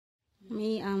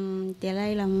Me, I'm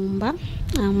Delila Mumba.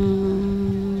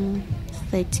 I'm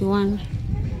 31.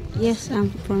 Yes, I'm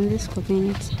from this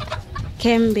community.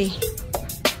 Keembe.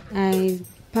 I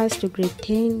passed to grade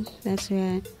 10. That's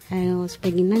where I was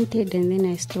pregnant, and then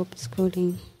I stopped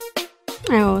schooling.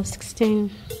 I was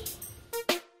 16.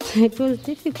 It was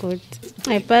difficult.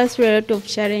 I passed through a lot of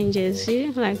challenges.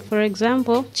 Like, for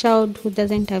example, child who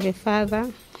doesn't have a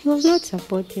father, he was not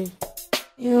supportive.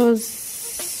 He was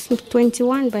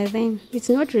 21 by then. It's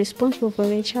not responsible for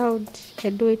the child. I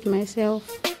do it myself.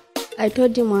 I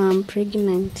told him I'm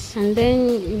pregnant, and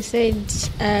then he said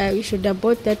we should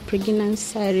abort that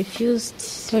pregnancy. I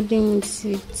refused. Told him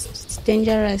it's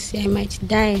dangerous. I might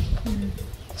die.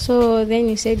 So then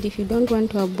he said, if you don't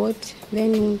want to abort,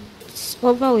 then it's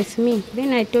over with me.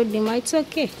 Then I told him it's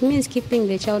okay. It means keeping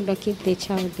the child or keep the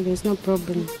child. There's no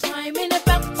problem.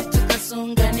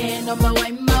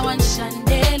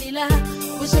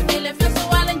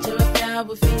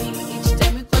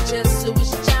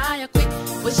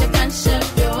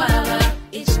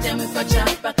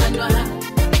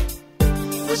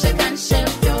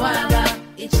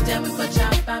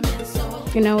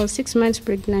 When I was 6 months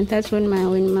pregnant, that's when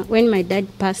my dad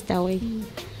passed away.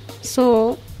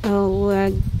 So we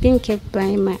were being kept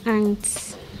by my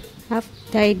aunts.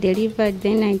 After I delivered,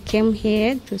 then I came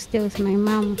here to stay with my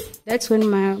mom. That's when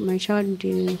my child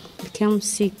became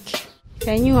sick.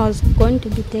 I knew I was going to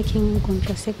be taking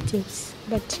contraceptives,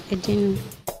 but I didn't.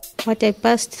 What I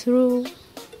passed through,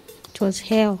 it was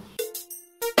hell.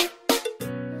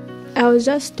 I was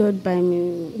just told by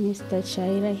Mr.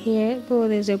 Shaira here,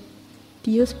 there's a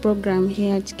youth program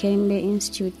here at Keembe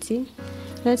Institute.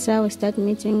 That's how we start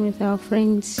meeting with our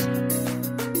friends.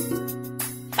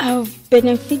 I've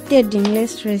benefited in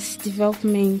Restless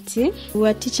development. We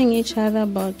are teaching each other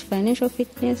about financial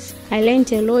fitness. I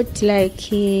learned a lot, like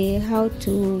how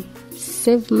to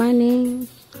save money,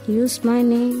 use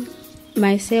money.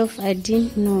 Myself, I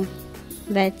didn't know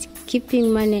that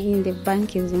keeping money in the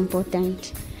bank is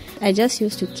important. I just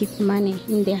used to keep money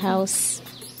in the house.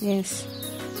 Yes.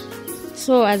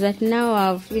 So as at now,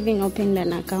 I've even opened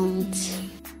an account.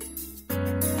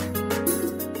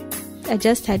 I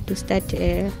just had to start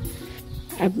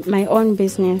my own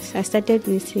business. I started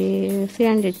with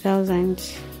 300,000.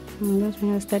 That's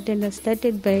when I started. I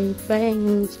started by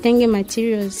buying Kitenge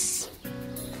materials.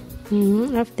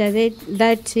 After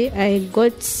that, I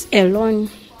got a loan.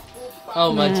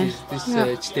 How much is this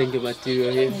Kitenge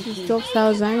material here?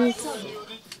 12,000.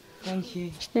 Thank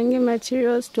you. Kitenge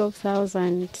materials,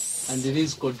 12,000. And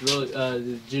these control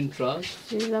the gin trousers?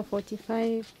 These are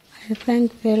 45. I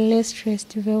thank the Restless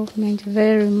development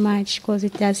very much because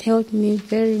it has helped me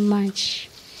very much.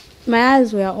 My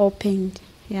eyes were opened.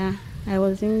 Yeah, I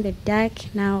was in the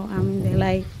dark. Now I'm in the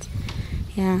light.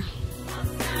 Yeah.